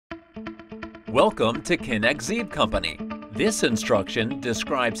Welcome to KineXib Company. This instruction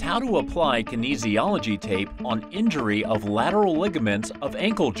describes how to apply kinesiology tape on injury of lateral ligaments of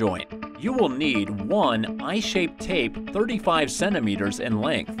ankle joint. You will need one I-shaped tape 35 centimeters in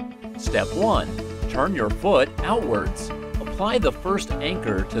length. Step 1. Turn your foot outwards. Apply the first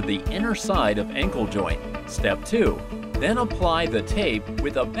anchor to the inner side of ankle joint. Step 2. Then apply the tape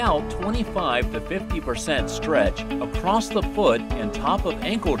with about 25 to 50% stretch across the foot and top of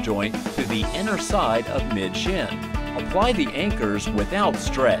ankle joint to the inner side of mid-shin. Apply the anchors without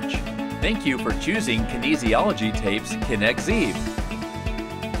stretch. Thank you for choosing Kinesiology Tape's KineXib.